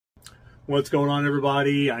What's going on,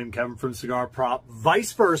 everybody? I'm Kevin from Cigar Prop.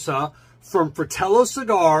 Vice versa from Fratello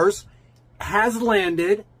Cigars has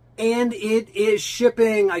landed and it is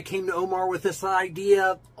shipping. I came to Omar with this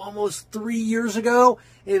idea almost 3 years ago,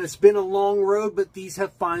 and it's been a long road, but these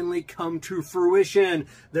have finally come to fruition.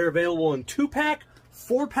 They're available in 2-pack,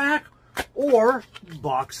 4-pack, or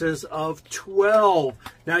boxes of 12.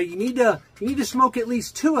 Now you need to smoke at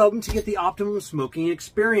least 2 of them to get the optimum smoking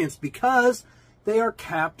experience, because they are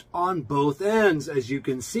capped on both ends. As you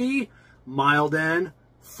can see, mild end,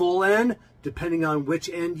 full end, depending on which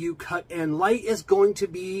end you cut and light, is going to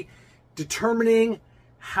be determining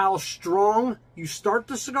how strong you start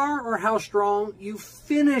the cigar or how strong you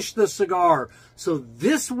finish the cigar. So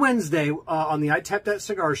this Wednesday on the I Tap That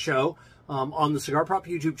Cigar show, on the Cigar Prop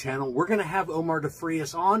YouTube channel, we're going to have Omar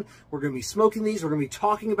DeFrias on. We're going to be smoking these. We're going to be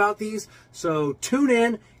talking about these. So tune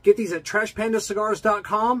in. Get these at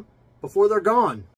trashpandacigars.com before they're gone.